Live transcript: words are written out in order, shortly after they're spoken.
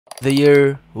The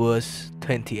year was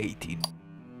 2018.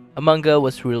 A manga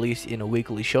was released in a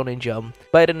weekly shonen jump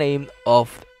by the name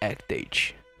of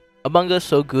Actage. A manga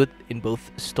so good in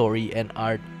both story and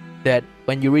art that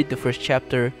when you read the first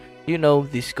chapter, you know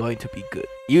this is going to be good.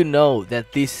 You know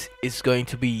that this is going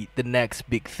to be the next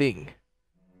big thing.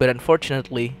 But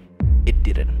unfortunately, it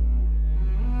didn't.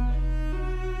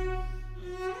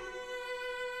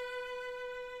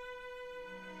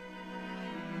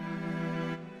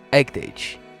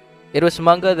 Actage. It was a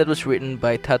manga that was written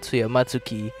by Tatsuya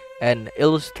Matsuki and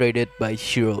illustrated by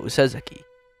Shiro Sasaki.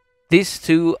 These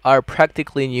two are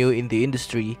practically new in the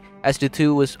industry, as the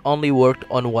two was only worked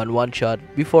on one-shot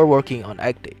before working on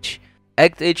Actage.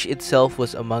 Actage itself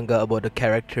was a manga about a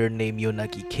character named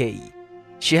Yonagi Kei.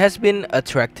 She has been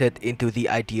attracted into the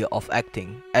idea of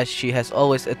acting, as she has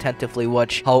always attentively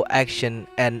watched how action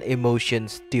and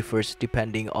emotions differs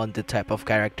depending on the type of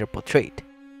character portrayed.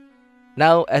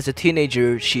 Now, as a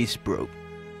teenager, she's broke,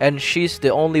 and she's the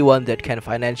only one that can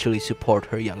financially support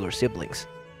her younger siblings.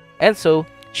 And so,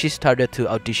 she started to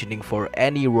auditioning for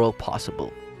any role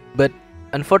possible. But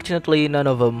unfortunately, none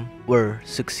of them were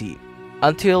succeed.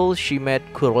 Until she met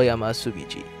Kuroyama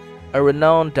Sugiji, a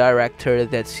renowned director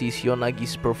that sees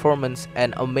Yonagi's performance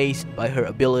and amazed by her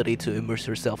ability to immerse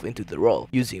herself into the role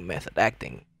using method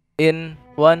acting. In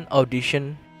one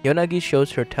audition, Yonagi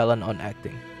shows her talent on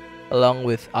acting, along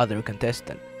with other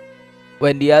contestants.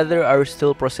 When the others are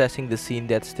still processing the scene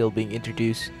that's still being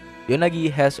introduced,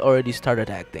 Yonagi has already started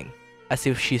acting, as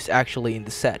if she's actually in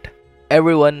the set.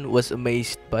 Everyone was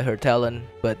amazed by her talent,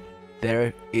 but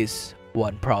there is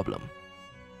one problem.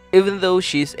 Even though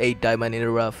she's a diamond in the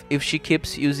rough, if she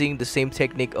keeps using the same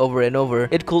technique over and over,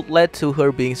 it could lead to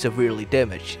her being severely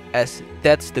damaged, as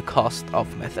that's the cost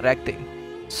of method acting.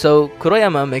 So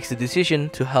Kuroyama makes the decision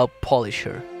to help polish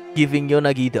her, giving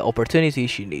Yonagi the opportunity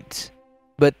she needs.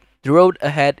 But the road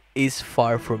ahead is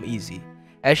far from easy,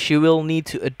 as she will need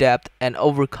to adapt and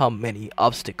overcome many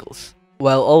obstacles,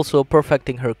 while also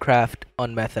perfecting her craft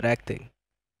on method acting.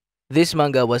 This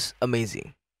manga was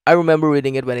amazing. I remember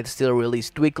reading it when it still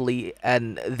released weekly,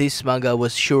 and this manga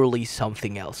was surely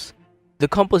something else. The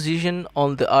composition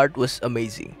on the art was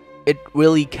amazing. It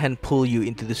really can pull you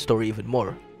into the story even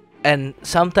more. And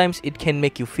sometimes it can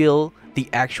make you feel the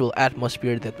actual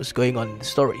atmosphere that was going on in the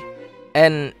story.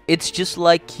 And it's just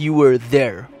like you were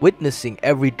there, witnessing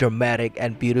every dramatic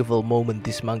and beautiful moment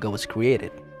this manga was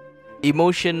created.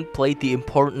 Emotion played the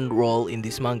important role in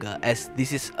this manga, as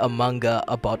this is a manga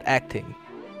about acting.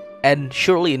 And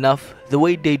surely enough, the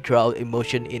way they draw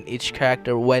emotion in each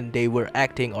character when they were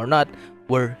acting or not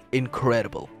were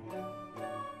incredible.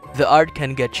 The art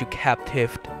can get you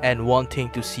captive and wanting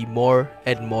to see more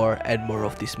and more and more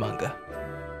of this manga.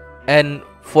 And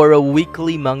for a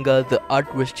weekly manga, the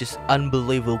art was just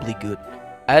unbelievably good.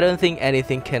 I don't think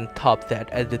anything can top that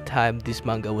at the time this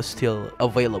manga was still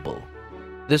available.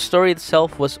 The story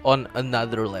itself was on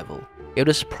another level. It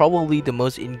was probably the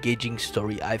most engaging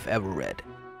story I've ever read.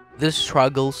 The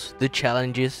struggles, the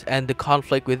challenges, and the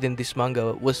conflict within this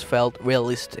manga was felt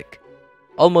realistic,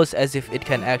 almost as if it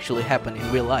can actually happen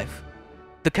in real life.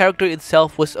 The character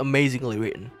itself was amazingly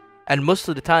written, and most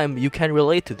of the time you can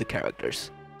relate to the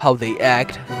characters. How they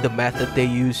act, the method they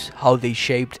use, how they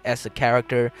shaped as a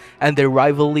character, and their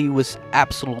rivalry was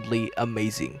absolutely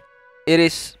amazing. It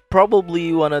is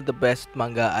probably one of the best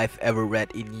manga I've ever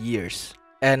read in years.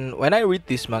 And when I read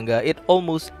this manga, it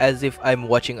almost as if I'm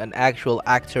watching an actual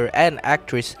actor and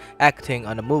actress acting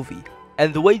on a movie.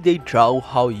 And the way they draw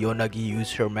how Yonagi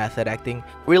used her method acting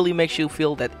really makes you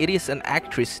feel that it is an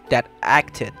actress that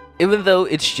acted, even though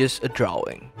it's just a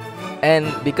drawing. And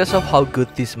because of how good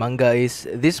this manga is,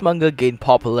 this manga gained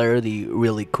popularity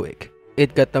really quick.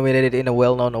 It got nominated in a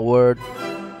well-known award,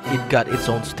 it got its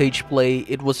own stage play,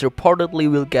 it was reportedly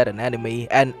will get an anime,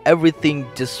 and everything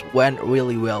just went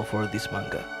really well for this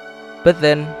manga. But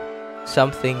then,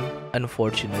 something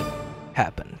unfortunate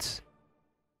happens.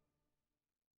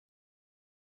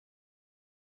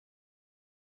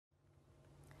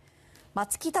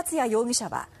 Matsuki Tatsuya 容疑者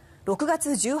は6月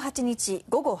18日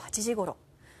午後8時ごろ、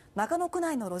中野区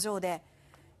内の路上で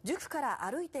塾から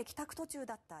歩いて帰宅途中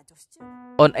だった女子中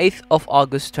学 On 8th of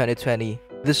August 2020,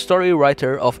 the story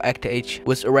writer of Actage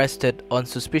was arrested on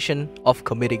suspicion of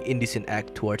committing indecent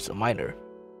act towards a minor.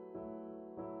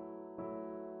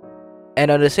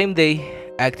 And on the same day,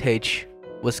 Actage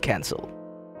was cancelled.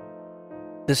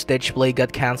 The stage play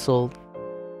got cancelled,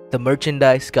 the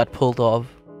merchandise got pulled off,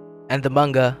 and the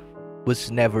manga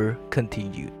was never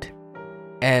continued.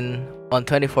 And on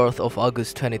 24th of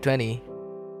August 2020,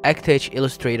 Actage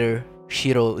illustrator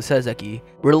Shiro Sasaki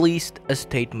released a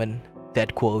statement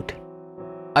that, quote,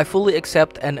 I fully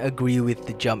accept and agree with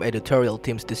the Jump editorial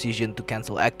team's decision to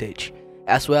cancel Actage,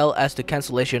 as well as the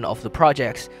cancellation of the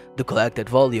projects, the collected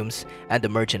volumes, and the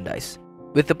merchandise.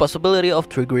 With the possibility of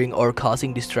triggering or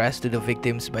causing distress to the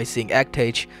victims by seeing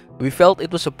Actage, we felt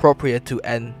it was appropriate to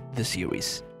end the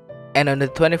series. And on the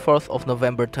 24th of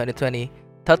November 2020,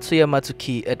 Tatsuya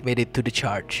Matsuki admitted to the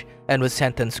charge and was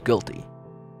sentenced guilty.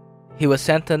 He was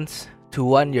sentenced to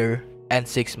 1 year and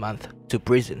 6 months to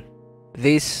prison.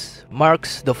 This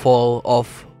marks the fall of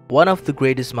one of the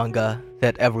greatest manga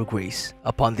that ever graced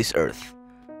upon this earth.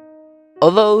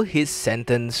 Although his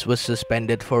sentence was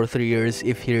suspended for 3 years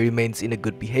if he remains in a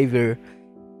good behavior,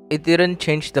 it didn't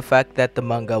change the fact that the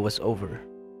manga was over.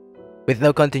 With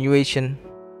no continuation,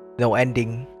 no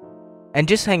ending, and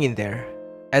just hanging there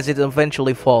as it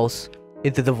eventually falls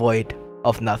into the void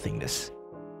of nothingness.